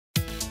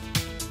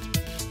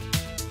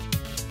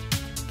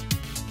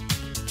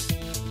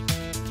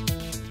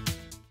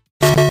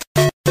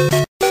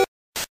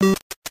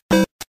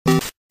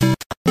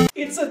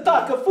It's a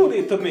taco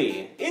foodie to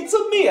me. It's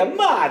me,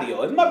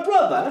 Mario, and my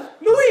brother,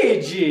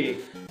 Luigi.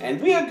 And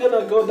we are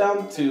gonna go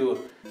down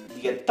to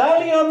the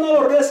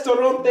Italiano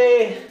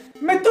Ristorante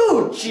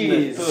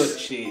Metucci's.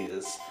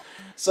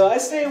 So I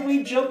say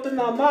we jump in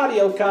our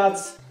Mario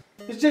Karts.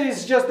 It's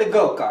just a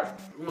go-kart.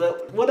 Well,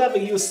 whatever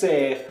you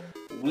say,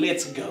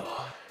 let's go.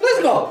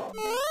 Let's go.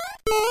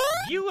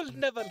 You will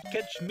never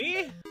catch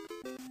me.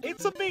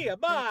 It's me,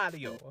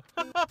 Mario.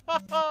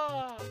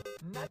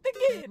 Not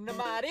again,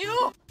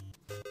 Mario.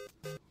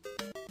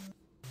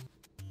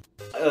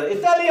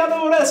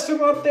 Italiano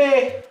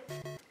Ristorante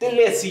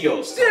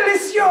Delicioso.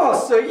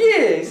 Delicioso,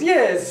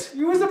 yes.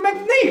 It was a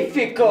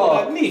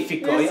magnifico.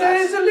 Magnifico, It's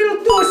yes. a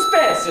little too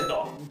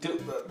espeso.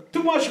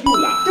 Too much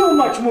moolah. Too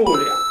much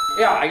moolah.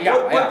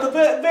 Yeah. But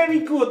very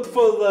good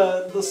for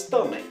the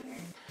stomach.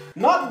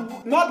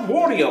 Not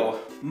Wario,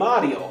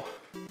 Mario.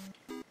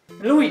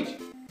 Luigi.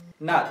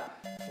 Not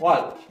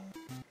Waluigi.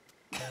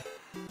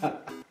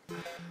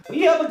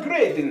 We have a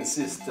grading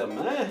system,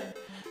 eh?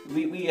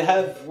 We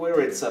have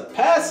where it's a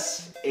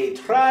pass, a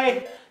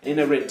try, and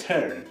a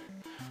return.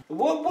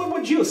 What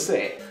would you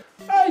say?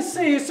 I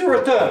say it's a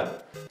return.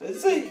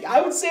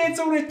 I would say it's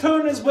a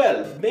return as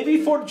well.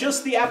 Maybe for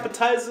just the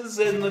appetizers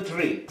and the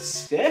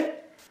drinks, yeah?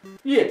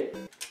 Yeah.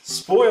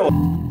 Spoil.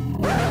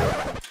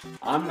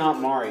 I'm not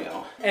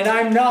Mario. And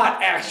I'm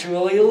not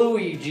actually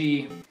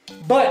Luigi.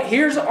 But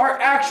here's our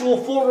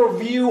actual full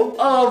review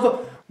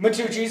of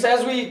Metucci's.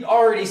 As we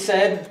already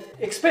said,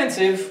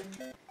 expensive.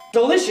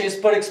 Delicious,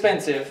 but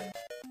expensive.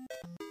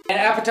 And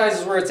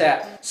appetizers where it's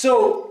at.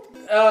 So,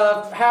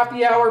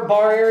 happy hour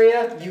bar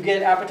area, you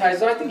get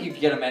appetizers. I think you can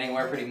get them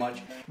anywhere pretty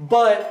much.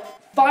 But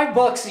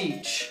 $5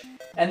 each.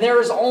 And there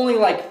is only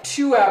like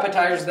 2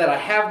 appetizers that I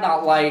have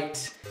not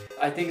liked.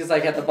 I think it's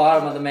like at the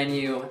bottom of the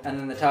menu and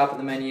then the top of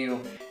the menu.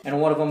 And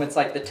one of them, it's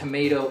like the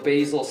tomato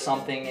basil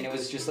something, and it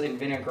was just in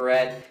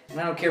vinaigrette. And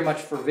I don't care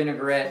much for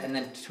vinaigrette. And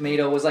then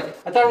tomato was like,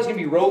 I thought it was gonna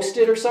be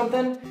roasted or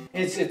something.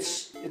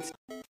 It's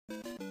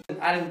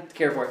I didn't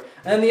care for it.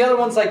 And then the other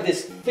one's like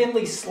this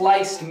thinly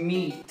sliced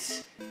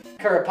meat,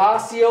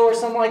 carapaccio or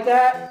something like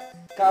that.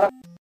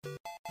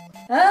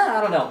 I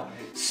don't know.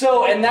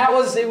 So, and that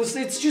was it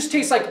just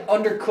tastes like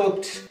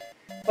undercooked,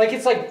 like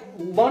it's like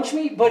lunch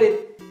meat, but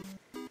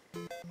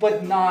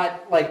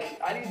not like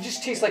it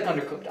just tastes like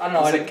undercooked. I don't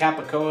know. It's like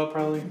capicola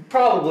probably.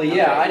 Probably,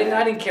 yeah. Okay,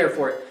 I didn't care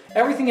for it.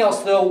 Everything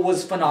else though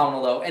was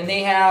phenomenal though, and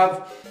they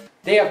have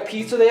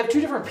pizza. They have 2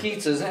 different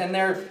pizzas, and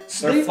they're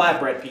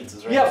flatbread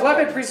pizzas, right? Yeah,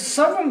 flatbread pizzas.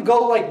 Some of them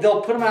go like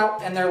they'll put them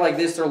out and they're like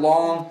this. They're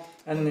long,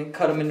 and then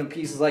cut them into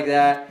pieces like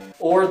that.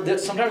 Or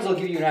sometimes they'll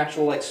give you an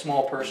actual like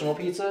small personal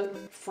pizza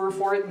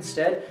for it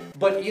instead.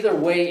 But either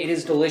way, it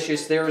is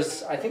delicious.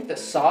 There's I think the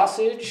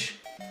sausage.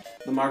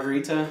 The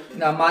margarita.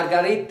 Now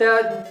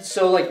margarita,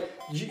 so like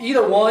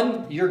either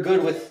one, you're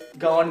good with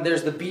going.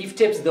 There's the beef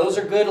tips, those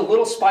are good. A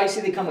little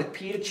spicy, they come with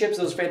pita chips,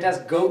 those are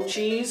fantastic. Goat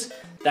cheese,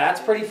 that's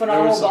pretty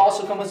phenomenal. They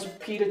also come with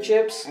pita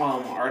chips.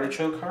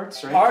 Artichoke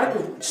hearts, right?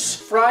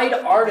 Fried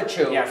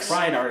artichokes. Yeah,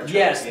 fried artichokes.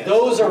 Yes,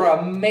 those are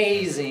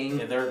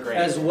amazing. Yeah, they're great.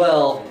 As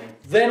well.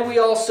 Then we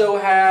also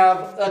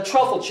have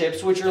truffle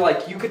chips, which are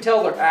like, you could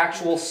tell they're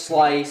actual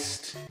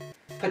sliced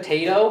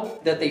potato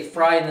that they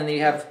fry, and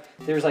then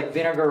there's like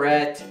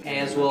vinaigrette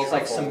as well as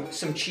like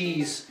some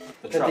cheese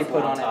that they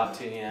put on top it.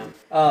 too,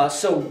 yeah.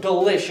 So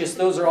delicious.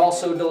 Those are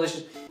also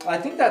delicious. I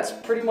think that's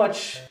pretty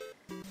much.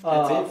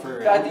 That's it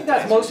for. I think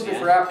that's most of it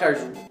for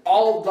appetizers.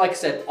 All like I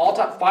said, all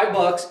top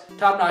 $5,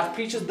 top notch.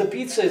 The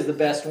pizza is the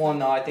best one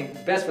though. I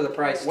think best for the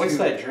price. What's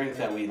that drink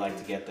that we like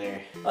to get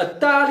there?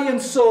 Italian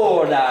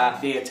soda.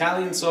 The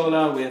Italian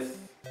soda with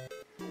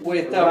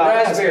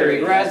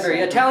raspberry, yes.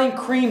 Italian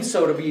cream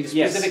soda, to be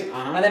specific. Yes,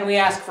 And then we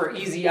ask for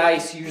easy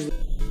ice, usually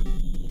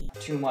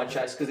too much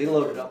ice because they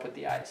load it up with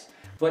the ice.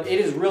 But it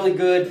is really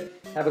good.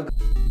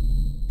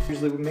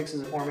 Usually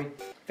mixes it for me.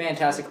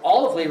 Fantastic.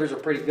 All the flavors are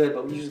pretty good,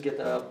 but we usually get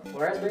the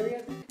raspberry, I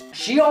think.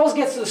 She always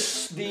gets the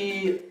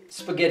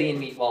spaghetti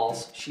and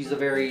meatballs. She's a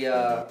very,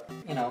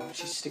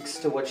 she sticks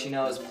to what she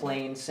knows,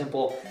 plain,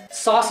 simple.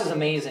 Sauce is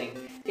amazing.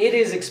 It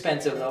is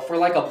expensive though. For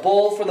like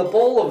for the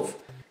bowl of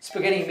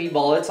spaghetti and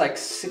meatball, it's like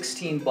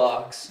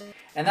 $16.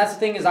 And that's the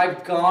thing is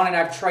I've gone and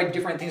I've tried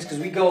different things because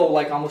we go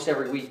like almost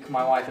every week,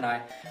 my wife and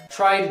I.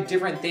 Tried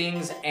different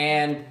things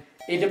and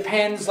it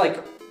depends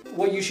like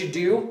what you should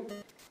do.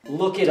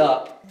 Look it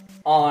up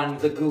on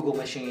the Google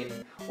machine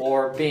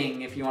or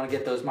Bing if you want to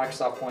get those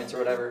Microsoft points or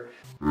whatever.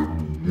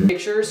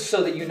 Pictures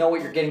so that you know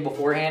what you're getting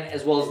beforehand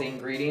as well as the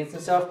ingredients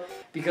and stuff,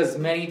 because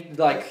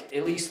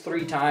at least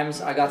 3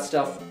 times I got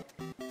stuff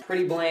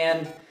pretty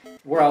bland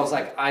where I was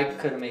like, I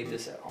could have made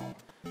this at home.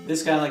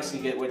 This guy likes to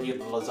get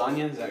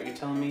lasagna, is that what you're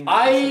telling me?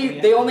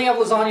 They only have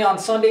lasagna on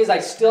Sundays. I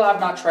still have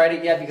not tried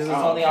it yet because it's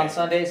only on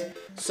Sundays.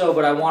 So,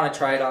 but I want to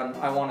try the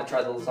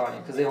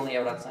lasagna because they only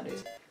have it on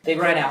Sundays. They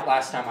ran out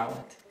last time I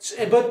went.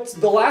 But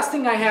the last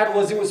thing I had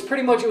was, it was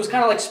kind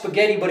of like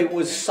spaghetti, but it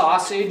was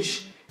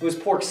sausage. It was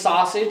pork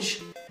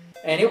sausage,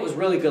 and it was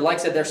really good. Like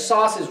I said, their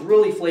sauce is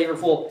really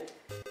flavorful.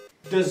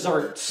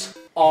 desserts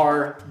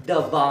are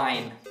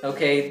divine.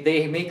 Okay,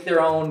 they make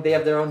their own. They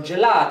have their own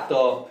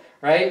gelato,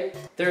 right?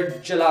 Their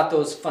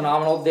gelato is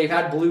phenomenal. They've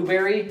had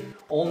blueberry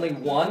only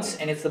once,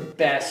 and it's the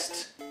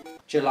best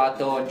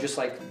gelato, and just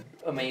like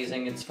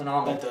amazing. It's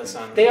phenomenal. That does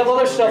sound. They have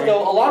other stuff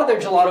though. A lot of their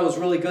gelato is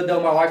really good though.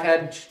 My wife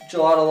had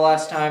gelato the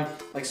last time,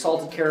 like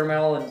salted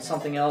caramel and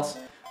something else.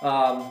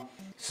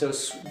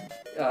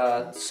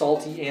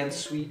 Salty and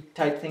sweet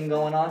type thing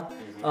going on.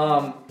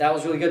 That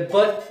was really good.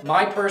 But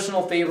my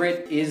personal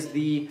favorite is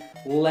the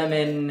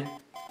lemon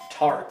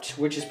tart,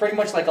 which is pretty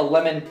much like a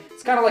lemon.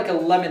 It's kind of like a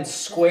lemon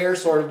square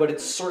sort of, but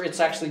it's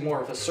actually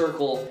more of a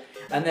circle.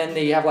 And then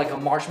they have like a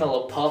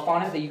marshmallow puff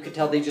on it that you could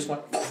tell they just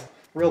went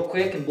real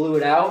quick and blew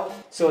it out.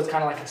 So it's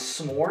kind of like a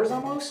s'mores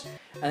almost.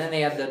 And then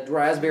they have the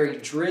raspberry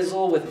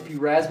drizzle with a few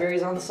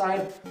raspberries on the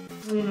side.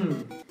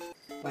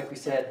 Like we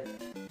said,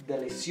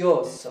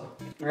 delicioso,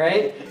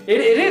 right? It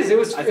is. It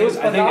was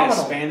phenomenal. I think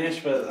it's Spanish,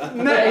 but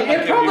no,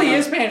 it probably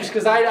is Spanish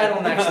because I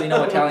don't actually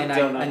know Italian.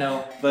 I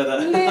know. But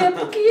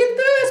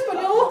poquito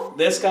español.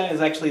 This guy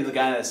is actually the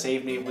guy that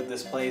saved me with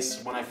this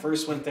place. When I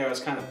first went there, I was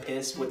kind of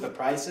pissed with the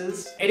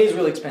prices. It is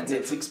really expensive.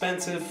 It's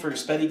expensive for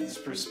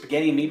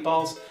spaghetti and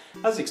meatballs.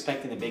 I was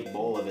expecting a big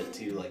bowl of it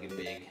too, like a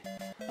big.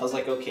 I was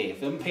like, okay,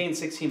 if I'm paying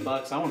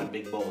 $16, I want a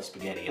big bowl of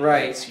spaghetti.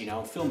 Right. It's,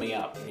 fill me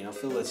up.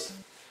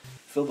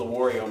 Fill the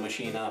Wario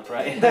machine up,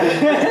 right? Now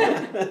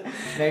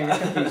you're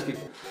confused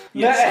people.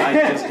 Yes, I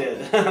just did.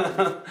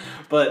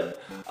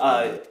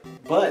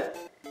 But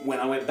when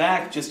I went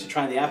back just to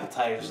try the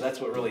appetizers, that's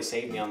what really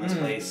saved me on this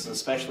place,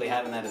 especially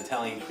having that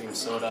Italian cream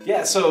soda.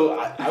 Yeah, so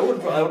I would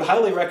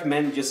highly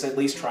recommend just at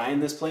least trying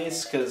this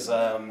place because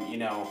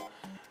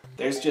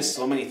there's just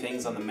so many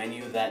things on the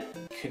menu that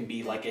can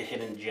be like a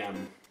hidden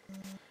gem,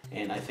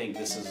 and I think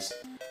this is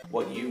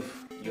what you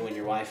and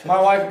your wife have.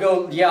 My wife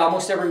go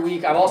almost every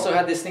week. I've also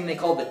had this thing they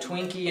call the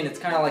Twinkie, and it's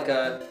kind of like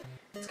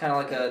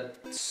a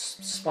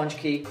sponge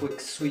cake with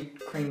sweet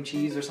cream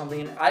cheese or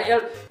something. And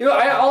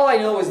all I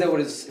know is that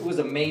it was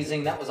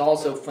amazing. That was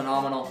also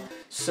phenomenal.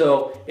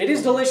 So it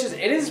is delicious.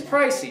 It is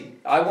pricey.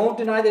 I won't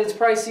deny that it's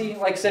pricey.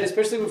 Like I said,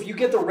 especially if you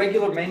get the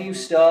regular menu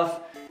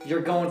stuff,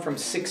 you're going from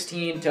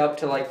 16 to up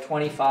to like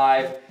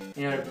 25.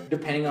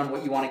 Depending on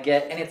what you want to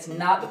get, and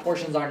the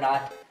portions are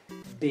not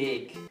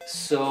big.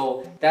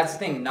 So that's the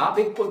thing, not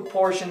big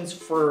portions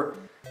for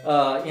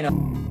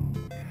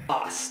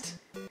cost,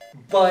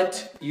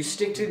 but you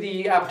stick to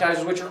the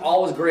appetizers, which are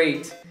always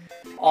great,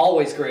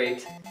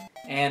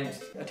 and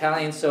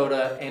Italian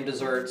soda and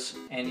desserts,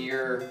 and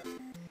you're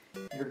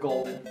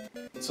golden.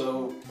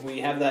 So we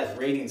have that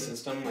rating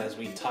system as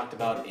we talked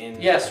about in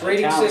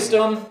rating Italian.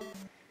 System,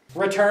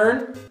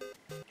 return,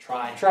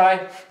 try,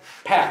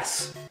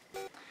 pass.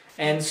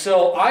 And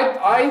so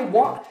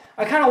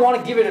I kind of want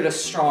to give it a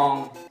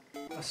strong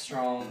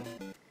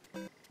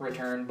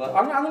return, but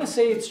I'm going to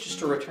say it's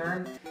just a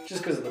return,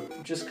 just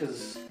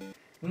because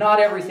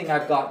not everything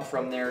I've gotten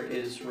from there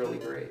is really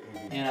great,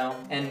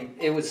 and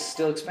it was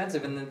still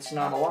expensive, and it's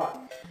not a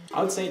lot.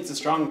 I would say it's a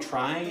strong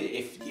try.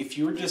 If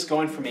you were just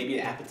going for maybe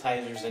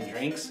appetizers and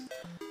drinks,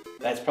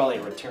 that's probably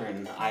a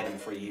return item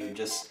for you.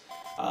 Just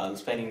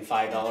spending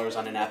 $5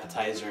 on an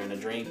appetizer and a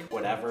drink,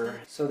 whatever.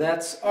 So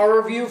that's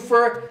our review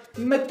for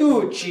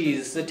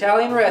Matucci's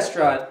Italian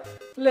restaurant.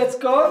 Let's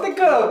go on the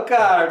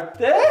go-kart,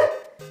 eh?